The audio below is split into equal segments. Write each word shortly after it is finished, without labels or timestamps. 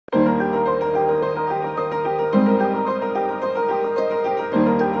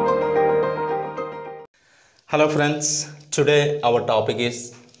Hello friends, today our topic is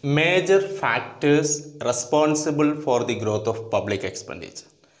major factors responsible for the growth of public expenditure.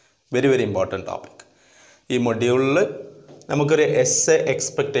 Very important topic. This module we will essay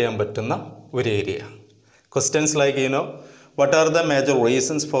expect one area. Questions like what are the major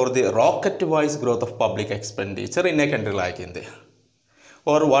reasons for the rocket-wise growth of public expenditure in a country like India?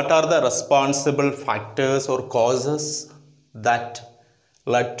 Or what are the responsible factors or causes that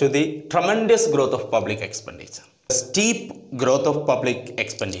led to the tremendous growth of public expenditure, steep growth of public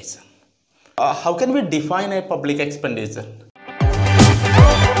expenditure. How can we define a public expenditure?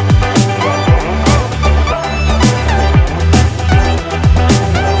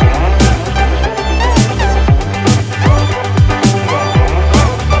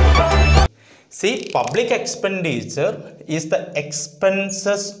 See, public expenditure is the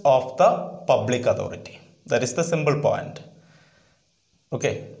expenses of the public authority. That is the simple point.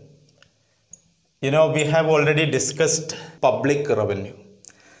 Okay, we have already discussed public revenue.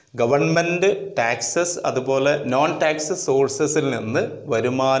 Government taxes, അതുപോലെ non-tax sources ൽ നിന്ന്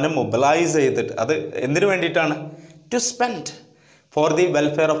വരുമാനം mobilize ചെയ്തിട്ട് അത് എന്തിനു വേണ്ടിയിട്ടാണ്? To spend for the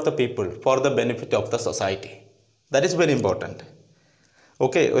welfare of the people, for the benefit of the society. That is very important.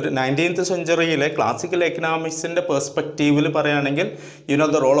 Okay, ഒരു 19th centuryയിലെ classical economicsന്റെ perspective പറയുകയാണെങ്കിൽ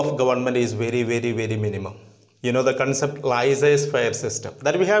the role of government is very minimum. The concept laissez-faire system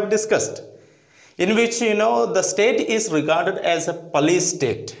that we have discussed, in which the state is regarded as a police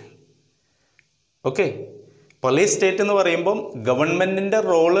state. Okay, police state എന്ന് പറയുമ്പോൾ governmentന്റെ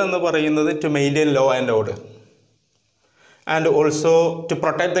role എന്ന് പറയുന്നത് to maintain law and order and also to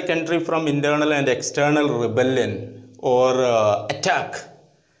protect the country from internal and external rebellion or attack.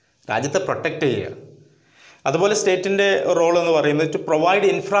 രാജ്യത്തെ protect ചെയ്യുക. അതുപോലെ സ്റ്റേറ്റിന്റെ role എന്ന് പറയുന്നത് to provide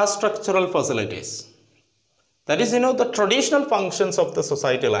infrastructural facilities. That is, the traditional functions of the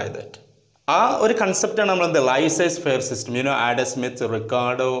society like that. One concept is the laissez-faire system. Adam Smith,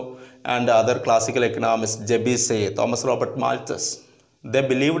 Ricardo, and other classical economists, J.B. Say, Thomas Robert Malthus, they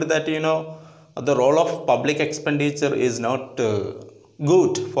believed that, the role of public expenditure is not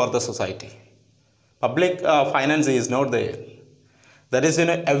good for the society. Public finance is not there. That is,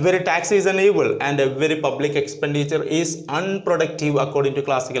 every tax is an evil and every public expenditure is unproductive according to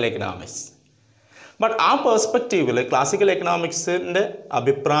classical economics. But our perspective, classical economics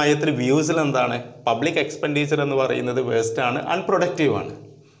abhiprayathil views public expenditure is waste unproductive.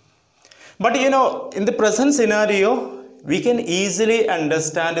 But in the present scenario, we can easily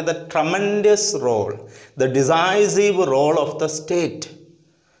understand the tremendous role, the decisive role of the state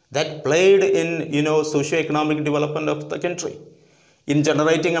that played in socio-economic development of the country, in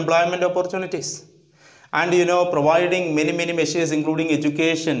generating employment opportunities. And providing many measures including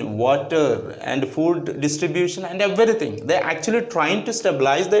education, water and food distribution and everything. They're actually trying to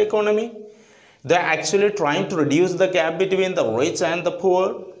stabilize the economy. They're actually trying to reduce the gap between the rich and the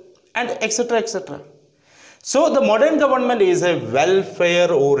poor and etc. So the modern government is a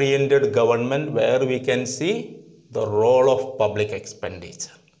welfare oriented government where we can see the role of public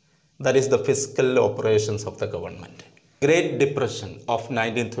expenditure. That is the fiscal operations of the government. Great Depression of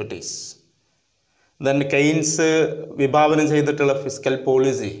 1930s. Then Keynes vibhavana ചെയ്തിട്ടുള്ള fiscal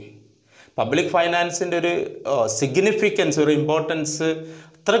policy, public finance significance or importance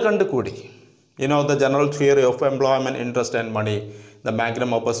അത്ര കണ്ടു കൂടി. The general theory of employment, interest and money, the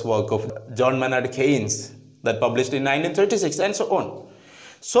magnum opus work of John Maynard Keynes that published in 1936 and so on.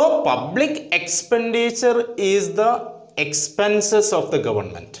 So public expenditure is the expenses of the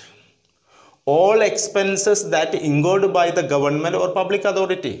government. All expenses that incurred by the government or public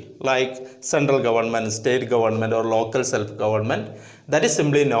authority like central government, state government or local self-government, that is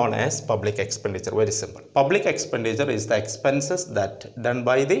simply known as public expenditure. Very simple. Public expenditure is the expenses that done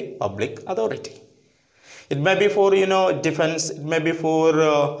by the public authority. It may be for defense, it may be for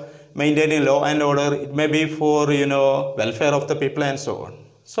maintaining law and order, it may be for welfare of the people and so on.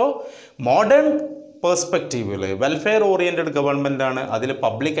 So modern perspective, welfare oriented government ആണ് അതിൽ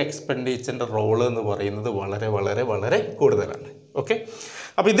public expenditure role എന്ന് പറയുന്നത് വളരെ കൂടുതലാണ്. Okay,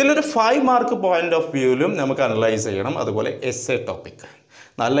 അപ്പോൾ ഇതിലൊരു 5 mark point of വ്യൂവിലും നമുക്ക് analyse ചെയ്യണം. അതുപോലെ എസ്സേ ടോപ്പിക്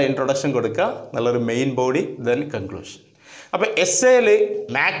നല്ല ഇൻട്രൊഡക്ഷൻ കൊടുക്കുക, നല്ലൊരു മെയിൻ ബോഡി, ദെൻ കൺക്ലൂഷൻ. അപ്പോൾ എസ്സേയിൽ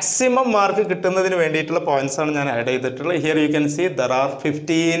മാക്സിമം മാർക്ക് കിട്ടുന്നതിന് വേണ്ടിയിട്ടുള്ള പോയിന്റ്സ് ആണ് ഞാൻ ആഡ് ചെയ്തിട്ടുള്ളത്. Here you can see there are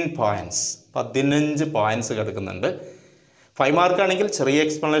 15 points, 15 points കിടക്കുന്നുണ്ട്. 5 മാർക്ക് ആണെങ്കിൽ ചെറിയ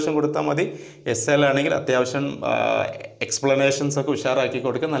എക്സ്പ്ലനേഷൻ കൊടുത്താൽ മതി. എസ്സേൽ ആണെങ്കിൽ അത്യാവശ്യം എക്സ്പ്ലനേഷൻസ് ഒക്കെ ഉഷാറാക്കി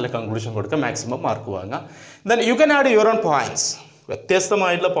കൊടുക്കുക, നല്ല കൺക്ലൂഷൻ കൊടുക്കുക, മാക്സിമം മാർക്ക് വാങ്ങുക. Then you can add your own points.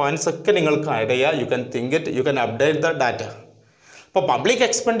 വ്യത്യസ്തമായിട്ടുള്ള പോയിന്റ്സ് ഒക്കെ നിങ്ങൾക്ക് ആഡ് ചെയ്യുക. You can think it, you can update the data. ഇപ്പോൾ പബ്ലിക്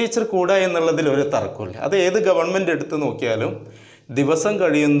എക്സ്പെൻഡിച്ചർ കൂടുക എന്നുള്ളതിൽ ഒരു തർക്കമില്ല. അത് ഏത് ഗവൺമെൻറ് എടുത്ത് നോക്കിയാലും ദിവസം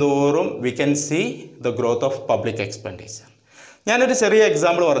കഴിയുന്തോറും we can see the growth of public expenditure. ഞാനൊരു ചെറിയ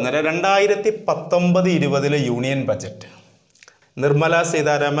എക്സാമ്പിൾ പറഞ്ഞുതരാം. 2019-20 union budget Nirmala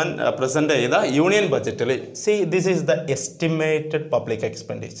Sitharaman present ചെയ്ത യൂണിയൻ ബജറ്റിൽ see this is the estimated public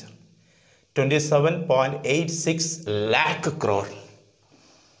expenditure 27.86 lakh crore.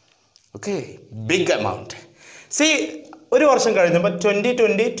 Okay, big amount. See, ഒരു വർഷം കഴിഞ്ഞപ്പോൾ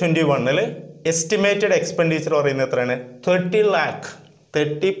 2020-21 എസ്റ്റിമേറ്റഡ് എക്സ്പെൻഡിച്ചർ പറയുന്നത് എത്രയാണ്?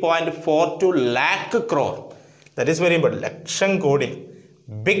 30.42 lakh crore. That is very important. Lakh crore.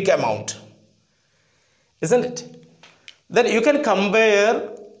 Big amount. Isn't it? Then you can compare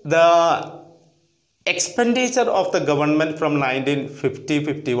the expenditure of the government from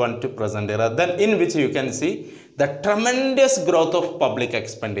 1950-51 to present era, then in which you can see the tremendous growth of public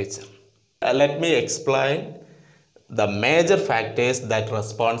expenditure. Let me explain the major factors that are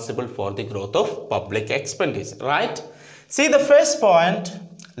responsible for the growth of public expenditure, right? See the first point,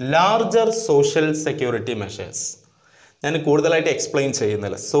 larger social security measures. ഞാൻ കൂടുതലായിട്ട് explain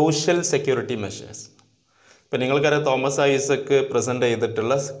ചെയ്യുന്നില്ല. Social security measures. ഇപ്പം നിങ്ങൾക്കറിയാം Thomas Isaac present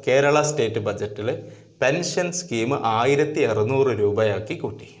ചെയ്തിട്ടുള്ള Kerala state ബജറ്റിൽ pension scheme 1600 രൂപയാക്കി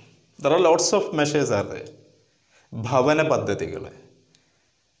കൂട്ടി. There are lots of measures are there. ഭവന പദ്ധതികൾ,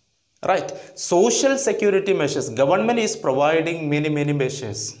 right? Social security measures. Government is providing many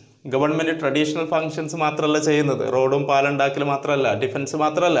measures. Government traditional functions മാത്രമല്ല ചെയ്യുന്നത്. റോഡും പാലുണ്ടാക്കൽ മാത്രമല്ല, ഡിഫൻസ്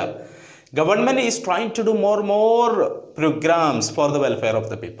മാത്രമല്ല. Government is trying to do more programs for the welfare of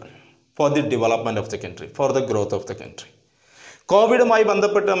the people, for the development of the country, for the growth of the country. കോവിഡുമായി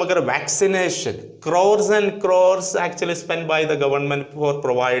ബന്ധപ്പെട്ട് നമുക്കൊരു vaccination, crores and crores actually spent by the government for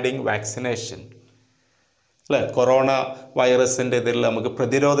providing vaccination. അല്ലേ? Corona വൈറസിൻ്റെ ഇതിൽ നമുക്ക്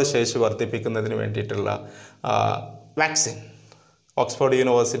പ്രതിരോധ ശേഷി വർദ്ധിപ്പിക്കുന്നതിന് വേണ്ടിയിട്ടുള്ള വാക്സിൻ. ഓക്സ്ഫോർഡ്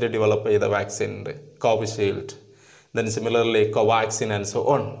യൂണിവേഴ്സിറ്റി ഡെവലപ്പ് ചെയ്ത വാക്സിൻ ഉണ്ട്, Covishield. Then similarly Covaxin and so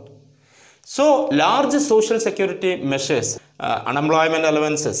on. So, large social security measures, unemployment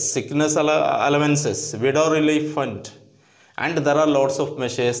allowances, sickness allowances, widow relief fund, and there are lots of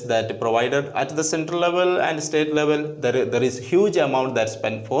measures that provided at the central level and state level. There is huge amount that's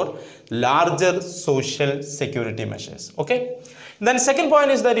spent for larger social security measures. Okay. Then second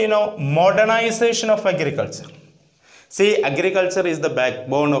point is that, modernization of agriculture. See, agriculture is the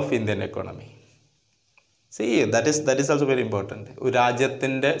backbone of Indian economy. See, that is also very important. ഒരു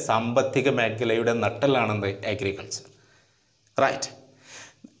രാജ്യത്തിൻ്റെ സാമ്പത്തിക മേഖലയുടെ നട്ടലാണെന്ന് agriculture, right?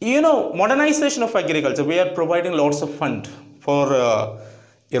 Modernization of agriculture, we are providing lots of fund for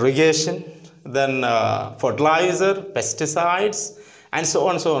irrigation, then fertilizer, pesticides, and so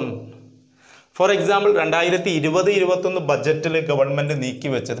on. For example, 2020-21 ബജറ്റിൽ government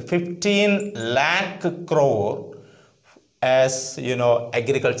നീക്കി വെച്ചത് 15 lakh crore as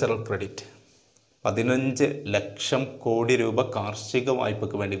agricultural credit. 15 lakh crore രൂപ കാർഷിക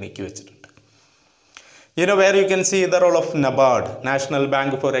വായ്പയ്ക്ക് വേണ്ടി നീക്കി വെച്ചിട്ടുണ്ട്. Where you can see the role of NABARD, National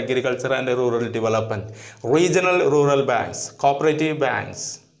Bank for Agriculture and Rural Development, regional rural banks, cooperative banks.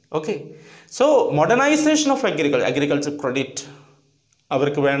 Okay. So, modernization of agriculture credit.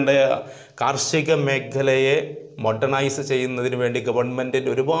 അവർക്ക് വേണ്ട കാർഷിക മേഖലയെ മോഡേണൈസ് ചെയ്യുന്നതിന് വേണ്ടി ഗവൺമെൻറ്റിൻ്റെ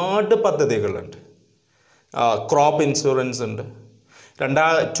ഒരുപാട് പദ്ധതികളുണ്ട്. ക്രോപ്പ് ഇൻഷുറൻസ് ഉണ്ട്.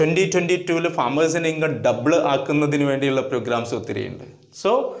 2022 ഫാമേഴ്സിന് ഇൻകം ഡബിൾ ആക്കുന്നതിന് വേണ്ടിയുള്ള പ്രോഗ്രാംസ് ഒത്തിരിയുണ്ട്.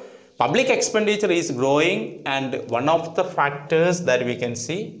 So public expenditure is growing, and one of the factors that we can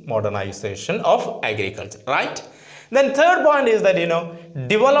see modernization of agriculture, right? Then third point is that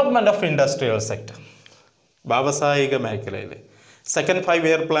development of industrial sector. വ്യാവസായിക മേഖലയിൽ second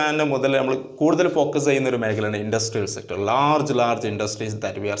 5-year plan മുതൽ നമ്മൾ കൂടുതൽ focus ചെയ്യുന്ന ഒരു മേഖലയാണ് industrial sector. Large industries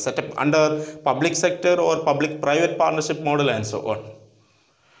that we R setup under public sector or public private partnership model and so on.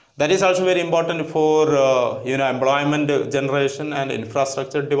 That is also very important for employment generation and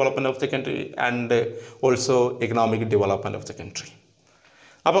infrastructure development of the country, and also economic development of the country.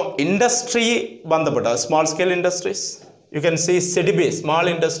 അപ്പോൾ industry ബന്ധപ്പെട്ട small scale industries, you can see SIDB, Small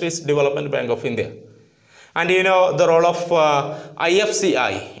Industries Development Bank of India, and the role of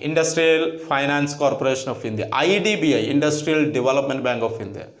IFCI, Industrial Finance Corporation of India, IDBI, Industrial Development Bank of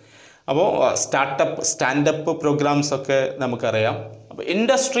India. അപ്പോൾ standup programmes ഒക്കെ നമുക്കറിയാം. അപ്പോൾ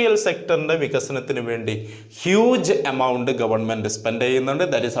industrial സെക്ടറിൻ്റെ വികസനത്തിന് വേണ്ടി huge amount government spend ചെയ്യുന്നുണ്ട്.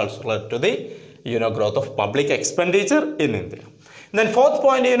 That is also related to the growth of public expenditure in India. Then fourth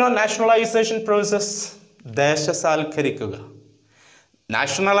point, nationalisation process. ദേശസാൽക്കരിക്കുക.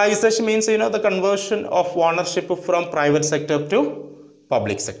 Nationalization means the conversion of ownership from private sector to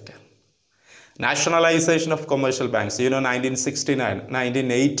public sector. Nationalization of commercial banks, 1969,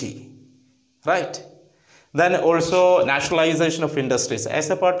 1980, right? Then also nationalization of industries as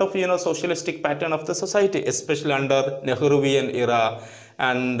a part of socialistic pattern of the society, especially under Nehruvian era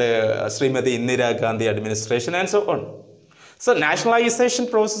and Srimati Indira Gandhi administration and so on. So nationalization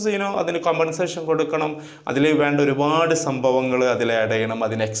process, അതിന് compensation കൊടുക്കണം, അതിൽ വേണ്ട ഒരുപാട് സംഭവങ്ങൾ അതിൽ add ചെയ്യണം,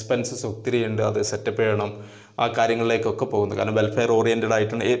 അതിന് expenses ഒത്തിരി ഉണ്ട്, അത് സെറ്റപ്പ് ചെയ്യണം, ആ കാര്യങ്ങളിലേക്കൊക്കെ പോകുന്നു. കാരണം വെൽഫെയർ ഓറിയൻറ്റഡ്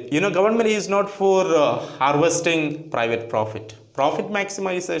ആയിട്ടുണ്ട്. Government is not four harvesting private profit, profit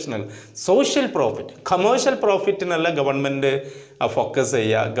maximisation അല്ല, social profit, commercial പ്രോഫിറ്റിനല്ല government focus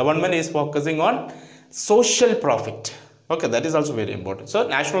ചെയ്യുക. Government is focusing on social profit. Okay, that is also very important. So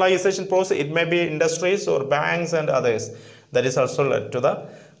nationalization process, it may be industries or banks and others, that is also led to the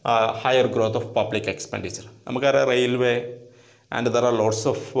higher growth of public expenditure. Namakara railway and there are lots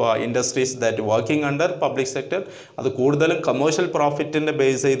of industries that working under public sector. അത് കൂടുതലും commercial പ്രോഫിറ്റിൻ്റെ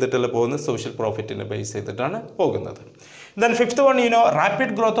base ചെയ്തിട്ടുള്ള പോകുന്നത്, social പ്രോഫിറ്റിൻ്റെ base ചെയ്തിട്ടാണ് പോകുന്നത്. Then fifth one,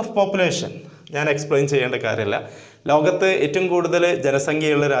 rapid growth of population. ഞാൻ explain ചെയ്യേണ്ട കാര്യമില്ല. ലോകത്ത് ഏറ്റവും കൂടുതൽ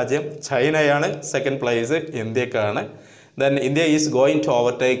ജനസംഖ്യയുള്ള രാജ്യം ചൈനയാണ്, second place ഇന്ത്യക്കാണ്. Then India is going to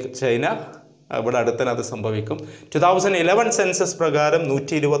overtake China. ഇവിടെ അടുത്തന്നെ അത് സംഭവിക്കും. 2011 സെൻസസ് പ്രകാരം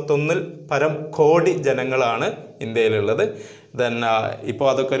 121 പരം കോടി ജനങ്ങളാണ് ഇന്ത്യയിലുള്ളത്. ദെൻ ഇപ്പോൾ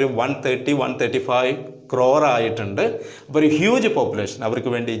അതൊക്കെ ഒരു 135 crore ആയിട്ടുണ്ട്. അപ്പോൾ ഒരു ഹ്യൂജ് പോപ്പുലേഷൻ, അവർക്ക്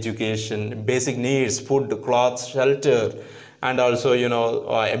വേണ്ടി education, basic needs, food, clothes, shelter and also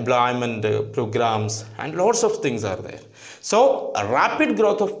employment programs and lots of things are there. So a rapid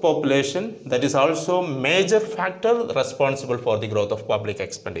growth of population, that is also major factor responsible for the growth of public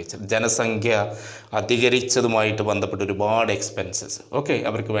expenditure. ജനസംഖ്യ അധികരിച്ചതുമായിട്ട് ബന്ധപ്പെട്ട ഒരുപാട് expenses, okay,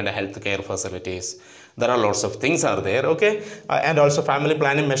 അവർക്ക് വേണ്ട health care facilities, there are lots of things are there, okay, and also family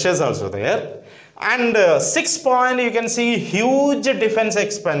planning measures also there. And sixth point, you can see huge defense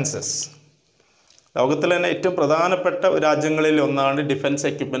expenses. ലോകത്തിൽ തന്നെ ഏറ്റവും പ്രധാനപ്പെട്ട രാജ്യങ്ങളിൽ ഒന്നാണ് ഡിഫൻസ്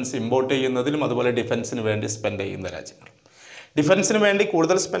എക്യുപ്മെൻറ്റ്സ് ഇമ്പോർട്ട് ചെയ്യുന്നതിലും അതുപോലെ ഡിഫൻസിന് വേണ്ടി സ്പെൻഡ് ചെയ്യുന്ന രാജ്യങ്ങൾ. ഡിഫൻസിന് വേണ്ടി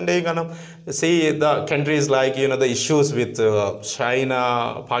കൂടുതൽ സ്പെൻഡ് ചെയ്യും. കാരണം see the countries like the issues with China,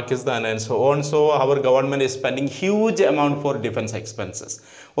 Pakistan and so on. So our government is spending huge amount four defence expenses.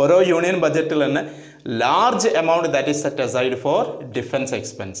 ഓരോ യൂണിയൻ ബജറ്റിൽ തന്നെ large amount that is set aside four defence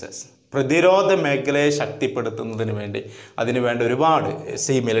expenses. പ്രതിരോധ മേഖലയെ ശക്തിപ്പെടുത്തുന്നതിന് വേണ്ടി അതിന് വേണ്ട ഒരുപാട്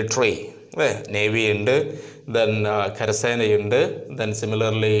മിലിറ്ററി, നേവി ഉണ്ട്, then കരസേനയുണ്ട്, then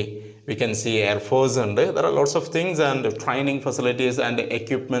similarly we can see air force ഉണ്ട്. There are lots of things and training facilities and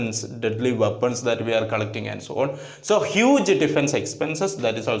equipments, deadly weapons that we are collecting and so on. So huge defense expenses,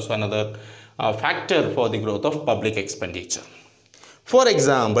 that is also another factor for the growth of public expenditure. For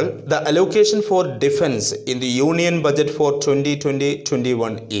example, the allocation for defense in the union budget for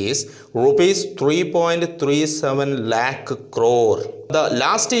 2020-21 is rupees 3.37 lakh crore. The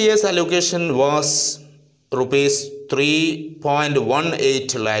last year's allocation was rupees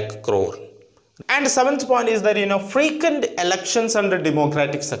 3.18 lakh crore. And seventh point is that frequent elections under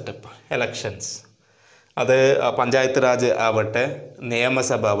democratic setup. Elections, അത് പഞ്ചായത്ത് രാജ് ആവട്ടെ,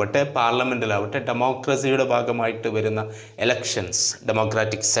 നിയമസഭ ആവട്ടെ, പാർലമെൻറ്റിലാവട്ടെ, ഡെമോക്രസിയുടെ ഭാഗമായിട്ട് വരുന്ന elections,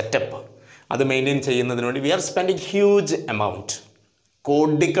 democratic setup, അത് maintain ചെയ്യുന്നതിന് വേണ്ടി V R spending huge amount.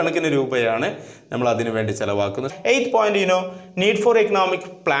 കോടിക്കണക്കിന് രൂപയാണ് നമ്മൾ അതിനു വേണ്ടി ചിലവാക്കുന്നത്. Eighth point, need for economic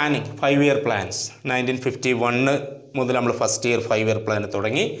planning, 5-year plans. 1951 മുതൽ നമ്മൾ ഫസ്റ്റ് ഇയർ 5-year plan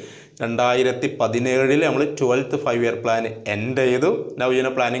തുടങ്ങി. 2017 നമ്മൾ 12th 5-year plan എൻഡ് ചെയ്തു. നൗ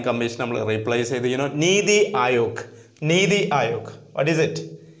പ്ലാനിംഗ് കമ്മീഷൻ നമ്മൾ റീപ്ലേസ് ചെയ്ത് NITI Aayog. NITI Aayog, what is it?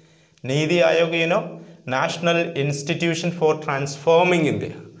 NITI Aayog national institution for transforming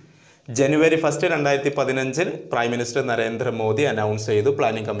India. January 1st 2015 prime minister Narendra Modi announce ചെയ്തു,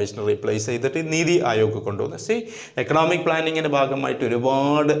 planning കമ്മീഷനെ replace ചെയ്തിട്ട് നീതി ആയോഗ് കൊണ്ടുവന്നു. എക്കണോമിക് പ്ലാനിങ്ങിൻ്റെ ഭാഗമായിട്ട്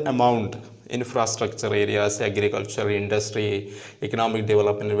ഒരുപാട് amount infrastructure areas, agriculture, industry, economic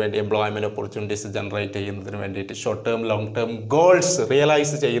ഡെവലപ്മെൻറ്റിന് വേണ്ടി, എംപ്ലോയ്മെൻറ്റ് ഓപ്പർച്യൂണിറ്റീസ് ജനറേറ്റ് ചെയ്യുന്നതിന് വേണ്ടിയിട്ട്, short term long term goals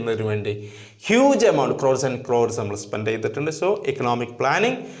realise ചെയ്യുന്നതിന് വേണ്ടി huge amount, crores and crores നമ്മൾ സ്പെൻഡ് ചെയ്തിട്ടുണ്ട്. So economic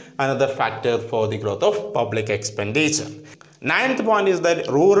planning another factor for the growth of public expenditure. Ninth point is that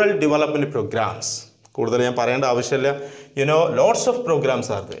rural development programs. കൂടുതൽ ഞാൻ പറയേണ്ട ആവശ്യമില്ല. Lots of programs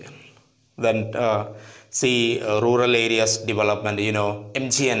are there. Then rural areas development,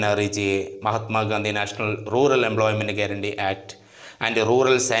 MGNREGA, Mahatma Gandhi National Rural Employment Guarantee Act, and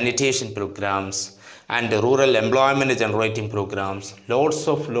rural sanitation programs and rural employment generating programs. Lots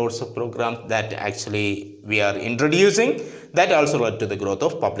of programs that actually we are introducing, that also led to the growth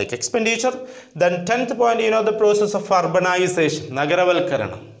of public expenditure. Then 10th point, the process of urbanization,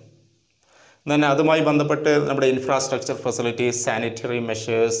 നഗരവൽക്കരണം. Then അതുമായി ബന്ധപ്പെട്ട് നമ്മുടെ infrastructure facilities, sanitary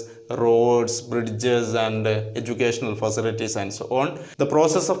measures, roads, bridges and educational facilities and so on. The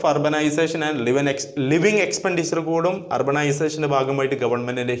process of urbanisation and living expenditure കൂടും. അർബനൈസേഷൻ്റെ ഭാഗമായിട്ട്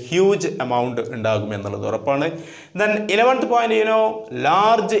ഗവൺമെൻറ്റിൻ്റെ huge amount ഉണ്ടാകും എന്നുള്ളത് ഉറപ്പാണ്. Then 11th point,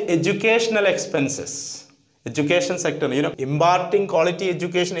 large educational expenses. Education sector, imparting quality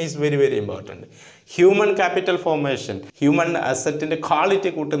education is very, very important. Human capital formation, human asset in the quality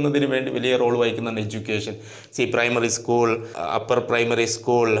കൂട്ടുന്നതിന് വേണ്ടി വലിയ role വഹിക്കുന്നതാണ് education. primary school, upper primary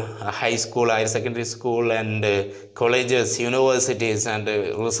school, high school, higher secondary school, and colleges, universities, and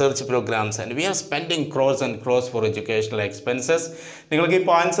research programs, and we are spending crores and crores for educational expenses. നിങ്ങൾക്ക് ഈ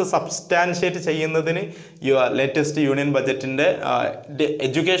points substantiate ചെയ്യുന്നതിന് latest union ബജറ്റിൻ്റെ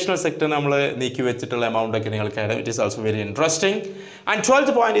educational sector നമ്മൾ നീക്കി വെച്ചിട്ടുള്ള amount ഒക്കെ നിങ്ങൾക്ക് add. It is also very interesting. And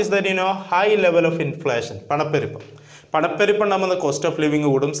 12th point is that high level of inflation. പണപ്പെരുപ്പം ഉണ്ടാകുന്ന കോസ്റ്റ് ഓഫ് ലിവിങ്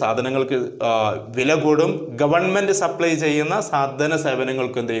കൂടും, സാധനങ്ങൾക്ക് വില കൂടും, ഗവൺമെൻറ് സപ്ലൈ ചെയ്യുന്ന സാധന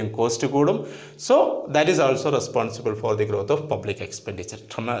സേവനങ്ങൾക്ക് എന്ത് ചെയ്യും, കോസ്റ്റ് കൂടും. So that is also responsible for the growth of public expenditure.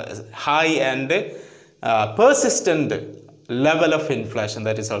 High and persistent level of inflation,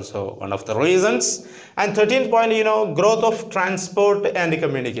 that is also one of the reasons. And 13th point, growth of transport and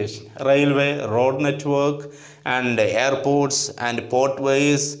communication, railway, road network, and airports and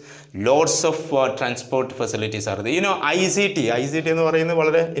portways. Lots of transport facilities are there. ICT എന്ന് പറയുന്നത്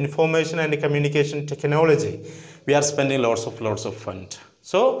വളരെ information and communication technology. We are spending lots of fund.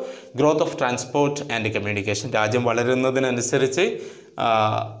 So growth of transport and communication. രാജ്യം വളരുന്നതിനനുസരിച്ച്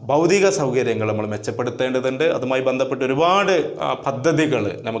ഭൗതിക സൗകര്യങ്ങൾ നമ്മൾ മെച്ചപ്പെടുത്തേണ്ടതുണ്ട്. അതുമായി ബന്ധപ്പെട്ട് ഒരുപാട് പദ്ധതികൾ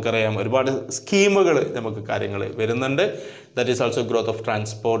നമുക്കറിയാം, ഒരുപാട് സ്കീമുകൾ നമുക്ക് കാര്യങ്ങൾ വരുന്നുണ്ട്. That is also growth of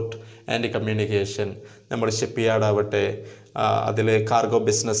transport and communication. നമ്മുടെ ഷിപ്പ് യാർഡ് ആവട്ടെ, അതിൽ കാർഗോ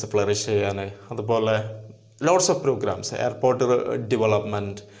ബിസിനസ് ഫ്ലറിഷ് ചെയ്യാൻ, അതുപോലെ lots of programmes, airport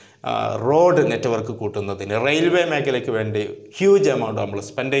development, road network കൂട്ടുന്നതിന്, റെയിൽവേ മേഖലയ്ക്ക് വേണ്ടി ഹ്യൂജ് എമൗണ്ട് നമ്മൾ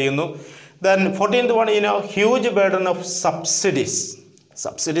സ്പെൻഡ് ചെയ്യുന്നു. Then 14th one, huge burden of subsidies.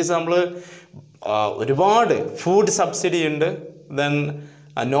 നമ്മൾ ഒരുപാട് ഫുഡ് സബ്സിഡി ഉണ്ട്, ദെൻ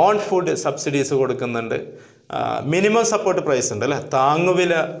നോൺ ഫുഡ് സബ്സിഡീസ് കൊടുക്കുന്നുണ്ട്, മിനിമം സപ്പോർട്ട് പ്രൈസ് ഉണ്ട് അല്ലേ,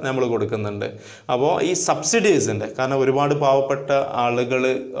 താങ്ങുവില നമ്മൾ കൊടുക്കുന്നുണ്ട്. അപ്പോൾ ഈ സബ്സിഡീസ് ഉണ്ട്, കാരണം ഒരുപാട് പാവപ്പെട്ട ആളുകൾ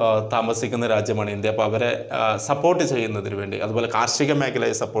താമസിക്കുന്ന രാജ്യമാണ് ഇന്ത്യ. അപ്പോൾ അവരെ സപ്പോർട്ട് ചെയ്യുന്നതിന് വേണ്ടി, അതുപോലെ കാർഷിക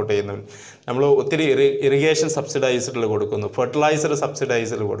മേഖലയെ സപ്പോർട്ട് ചെയ്യുന്നതിന് നമ്മൾ ഒത്തിരി ഇറിഗേഷൻ സബ്സിഡൈസ്ഡിൽ കൊടുക്കുന്നു, ഫെർട്ടിലൈസർ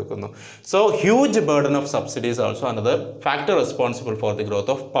സബ്സിഡൈസിൽ കൊടുക്കുന്നു. So huge burden of subsidies also another factor responsible for the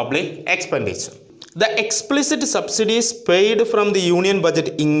growth of public expenditure. The explicit subsidies paid from the union budget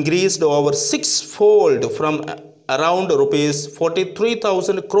increased over six-fold from around rupees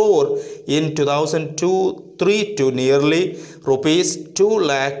 43,000 crore in 2002-03 to nearly rupees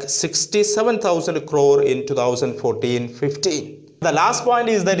 2,67,000 crore in 2014-15. The last point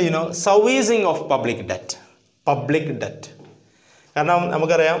is that, servicing of public debt. കാരണം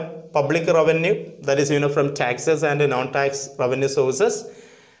നമുക്കറിയാം public revenue, that is, from taxes and non-tax revenue sources,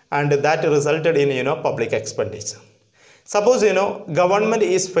 and that resulted in, public expenditure. Suppose, government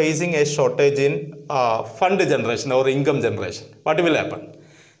is facing a shortage in fund generation or income generation. What will happen?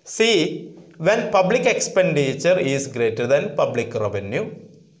 See, when public expenditure is greater than public revenue,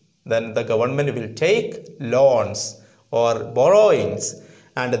 then the government will take loans or borrowings,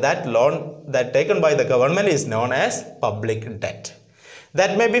 and that loan that taken by the government is known as public debt.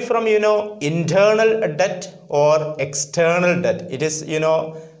 That may be from, internal debt or external debt. It is,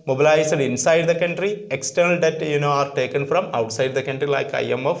 mobilized inside the country. External debt, are taken from outside the country, like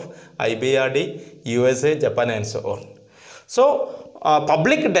IMF, IBRD, USA, Japan, and so on. So,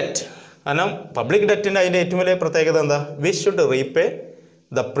 public debt, public debt in the ഏറ്റവും പ്രത്യേകത എന്താ? We should repay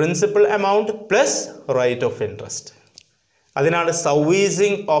the principal amount plus rate of interest. അതിനാണ്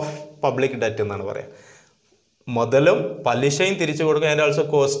servicing of public debt എന്നാണ് പറയുക. മുതലും പലിശയും തിരിച്ചു കൊടുക്കുക. And also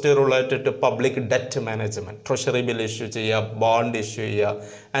cost related to public debt management, treasury bill issue ചെയ്യുക, ബോണ്ട് ഇഷ്യൂ ചെയ്യുക,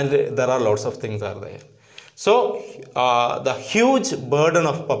 and there are lots of things are there. So the huge burden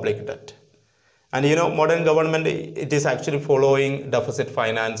of public debt. And modern government, it is actually following deficit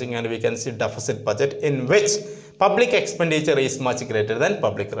financing, and we can see deficit budget in which public expenditure is much greater than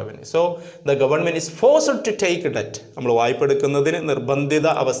public revenue. So the government is forced to take debt. നമ്മൾ വായ്പ എടുക്കുന്നതിന് നിർബന്ധിത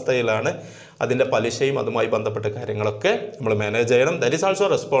അവസ്ഥയിലാണ്. അതിൻ്റെ പലിശയും അതുമായി ബന്ധപ്പെട്ട കാര്യങ്ങളൊക്കെ നമ്മൾ മാനേജ് ചെയ്യണം. That is also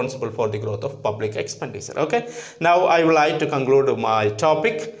responsible for the growth of public expenditure. Okay, now I would like to conclude my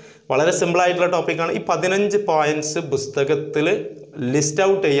topic. വളരെ സിമ്പിളായിട്ടുള്ള ടോപ്പിക്കാണ്. ഈ 15 പോയിൻറ്റ്സ് പുസ്തകത്തിൽ ലിസ്റ്റ്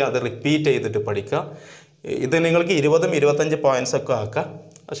ഔട്ട് ചെയ്യുക, അത് റിപ്പീറ്റ് ചെയ്തിട്ട് പഠിക്കുക. ഇത് നിങ്ങൾക്ക് 20-25 പോയിൻറ്റ്സ് ഒക്കെ ആക്കാം.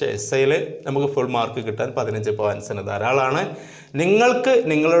 പക്ഷേ എസ്സേയിൽ നമുക്ക് ഫുൾ മാർക്ക് കിട്ടാൻ 15 പോയിൻറ്റ്സിന് ധാരാളമാണ്. നിങ്ങൾക്ക്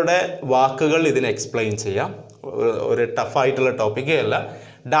നിങ്ങളുടെ വാക്കുകൾ ഇതിനെ എക്സ്പ്ലെയിൻ ചെയ്യാം. ഒരു ടഫായിട്ടുള്ള ടോപ്പിക്കേ അല്ല.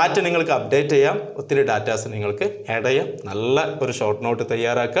 ഡാറ്റ നിങ്ങൾക്ക് അപ്ഡേറ്റ് ചെയ്യാം, ഒത്തിരി ഡാറ്റാസ് നിങ്ങൾക്ക് ആഡ് ചെയ്യാം. നല്ല ഒരു ഷോർട്ട് നോട്ട്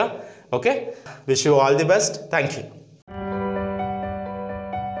തയ്യാറാക്കുക. Okay, wish you all the best. Thank you.